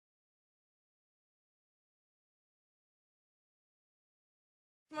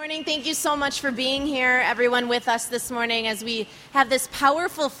Good morning. Thank you so much for being here, everyone with us this morning as we have this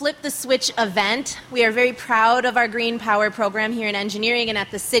powerful Flip the Switch event. We are very proud of our GreenPower program here in engineering and at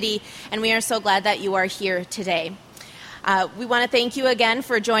the city, and we are so glad that you are here today. We want to thank you again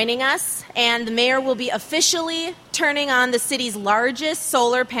for joining us, and the mayor will be officially turning on the city's largest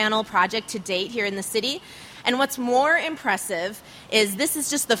solar panel project to date here in the city. And what's more impressive is this is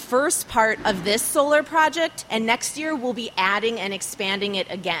just the first part of this solar project, and next year we'll be adding and expanding it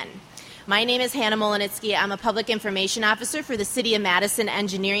again. My name is Hannah Molenitsky. I'm a Public Information Officer for the City of Madison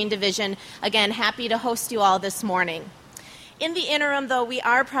Engineering Division. Again, happy to host you all this morning. In the interim, though, we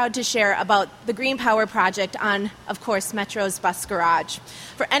are proud to share about the GreenPower project on, of course, Metro's bus garage.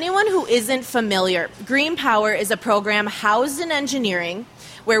 For anyone who isn't familiar, GreenPower is a program housed in engineering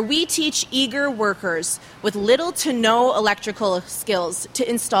where we teach eager workers with little to no electrical skills to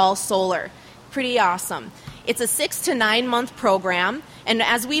install solar. Pretty awesome. It's a 6 to 9 month program, and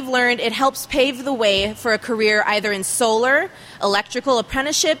as we've learned, it helps pave the way for a career either in solar, electrical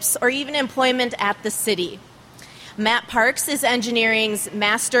apprenticeships, or even employment at the city. Matt Parks is engineering's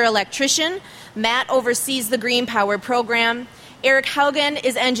master electrician. Matt oversees the GreenPower program. Eric Haugen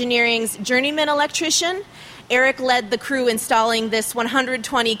is engineering's journeyman electrician. Eric led the crew installing this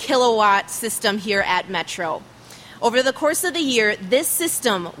 120 kilowatt system here at Metro. Over the course of the year, this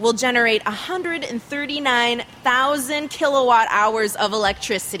system will generate 139,000 kilowatt hours of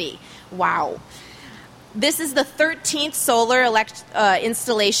electricity. Wow. This is the 13th solar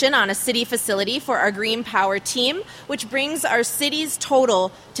installation on a city facility for our GreenPower team, which brings our city's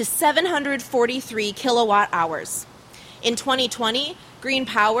total to 743 kilowatt hours. In 2020,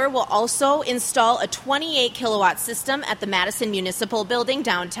 GreenPower will also install a 28 kilowatt system at the Madison Municipal Building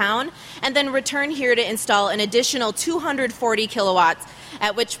downtown, and then return here to install an additional 240 kilowatts,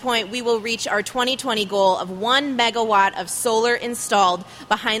 at which point we will reach our 2020 goal of 1 megawatt of solar installed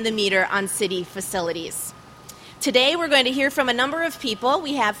behind the meter on city facilities. Today we're going to hear from a number of people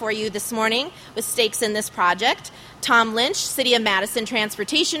we have for you this morning with stakes in this project. Tom Lynch, City of Madison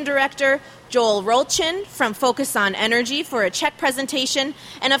Transportation Director, Joel Rolchin from Focus on Energy for a check presentation,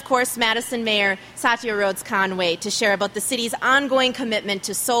 and of course Madison Mayor Satya Rhodes-Conway to share about the city's ongoing commitment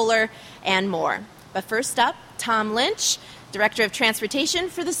to solar and more. But first up, Tom Lynch, Director of Transportation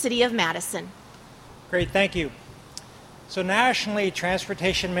for the City of Madison. Great, thank you. So nationally,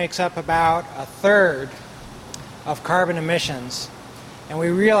 transportation makes up about a third of carbon emissions, and we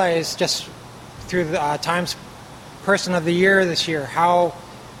realize just through the Times Person of the Year this year how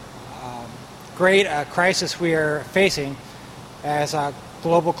great a crisis we are facing as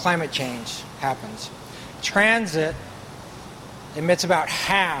global climate change happens. Transit emits about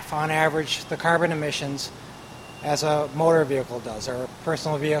half, on average, the carbon emissions as a motor vehicle does, or a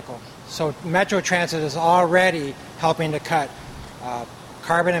personal vehicle. So Metro Transit is already helping to cut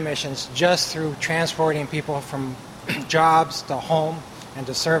carbon emissions just through transporting people from jobs to home and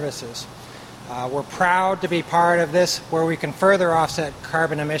to services. We're proud to be part of this, where we can further offset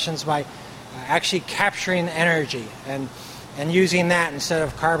carbon emissions by actually capturing energy and using that instead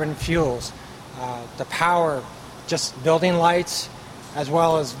of carbon fuels to power just building lights as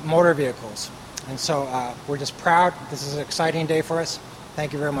well as motor vehicles. And so we're just proud. This is an exciting day for us.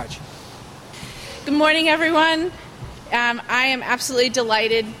 Thank you very much. Good morning, everyone. I am absolutely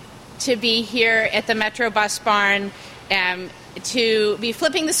delighted to be here at the Metro Bus Barn to be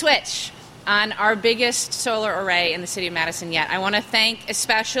flipping the switch on our biggest solar array in the city of Madison yet. I want to thank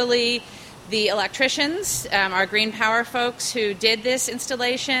especially the electricians, our GreenPower folks who did this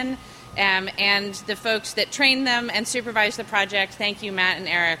installation, and the folks that trained them and supervised the project. Thank you, Matt and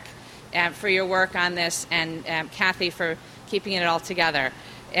Eric, for your work on this, and Kathy for keeping it all together.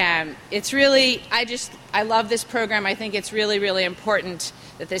 It's really, I love this program. I think it's really, really important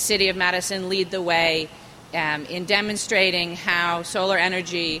that the City of Madison lead the way in demonstrating how solar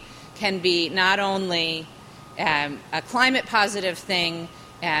energy can be not only a climate positive thing,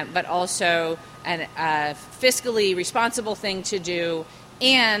 but also a fiscally responsible thing to do,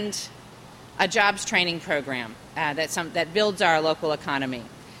 and a jobs training program that builds our local economy.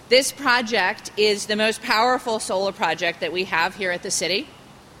 This project is the most powerful solar project that we have here at the city.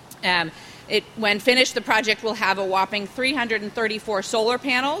 When finished, the project will have a whopping 334 solar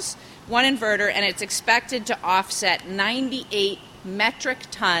panels, 1 inverter, and it's expected to offset 98 metric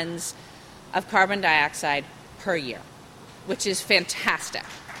tons of carbon dioxide per year, which is fantastic.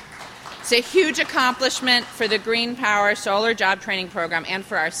 It's a huge accomplishment for the GreenPower Solar Job Training Program and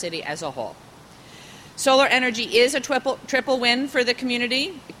for our city as a whole. Solar energy is a triple win for the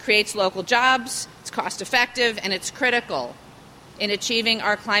community. It creates local jobs, it's cost effective, and it's critical in achieving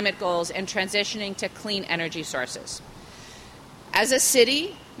our climate goals and transitioning to clean energy sources. As a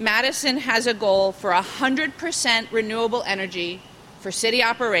city, Madison has a goal for 100% renewable energy for city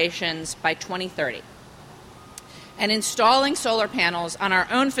operations by 2030. And installing solar panels on our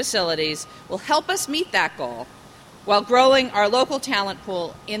own facilities will help us meet that goal while growing our local talent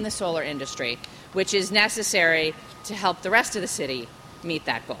pool in the solar industry, which is necessary to help the rest of the city meet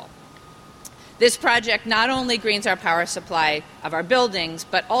that goal. This project not only greens our power supply of our buildings,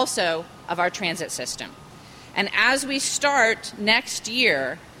 but also of our transit system. And as we start next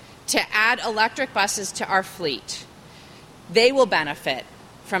year to add electric buses to our fleet, they will benefit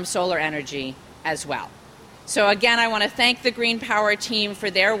from solar energy as well. So again, I want to thank the GreenPower team for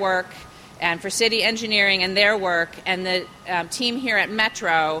their work, and for city engineering and their work, and the team here at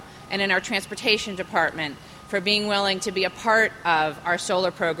Metro and in our transportation department for being willing to be a part of our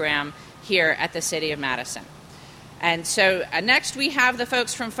solar program here at the City of Madison. And so next we have the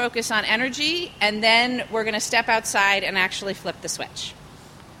folks from Focus on Energy, and then we're going to step outside and actually flip the switch.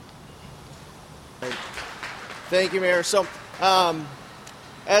 Thank you, Mayor. So,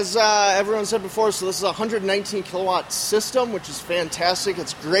 as everyone said before, so this is a 119 kilowatt system, which is fantastic.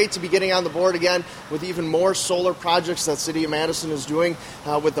 It's great to be getting on the board again with even more solar projects that City of Madison is doing.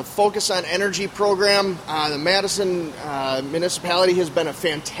 With the Focus on Energy program, the Madison municipality has been a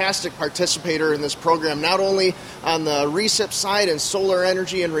fantastic participator in this program, not only on the recip side and solar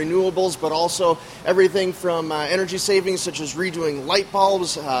energy and renewables, but also everything from energy savings such as redoing light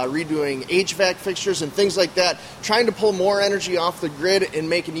bulbs, redoing HVAC fixtures and things like that, trying to pull more energy off the grid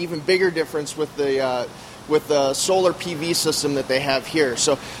and make an even bigger difference with the solar PV system that they have here.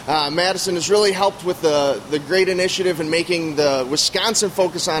 So Madison has really helped with the great initiative in making the Wisconsin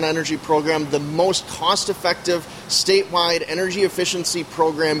Focus on Energy program the most cost-effective statewide energy efficiency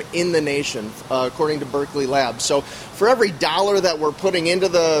program in the nation, according to Berkeley Labs. So for every dollar that we're putting into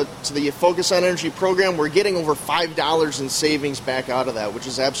the Focus on Energy program, we're getting over $5 in savings back out of that, which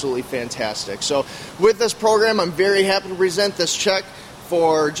is absolutely fantastic. So with this program, I'm very happy to present this check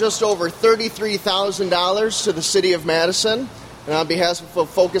for just over $33,000 to the City of Madison. And on behalf of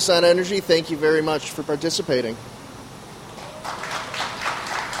Focus on Energy, thank you very much for participating.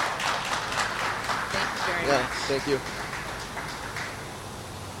 Thank you very much. Thank you.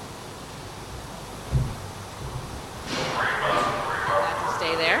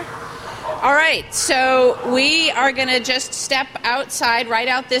 Stay there. All right, so we are going to just step outside, right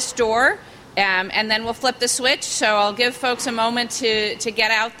out this door. And then we'll flip the switch, so I'll give folks a moment to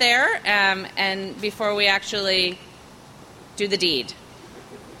get out there and before we actually do the deed.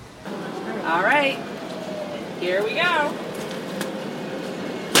 All right, here we go.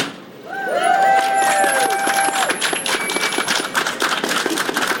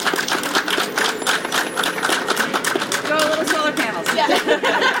 Go, little solar panels.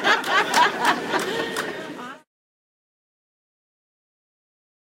 Yeah.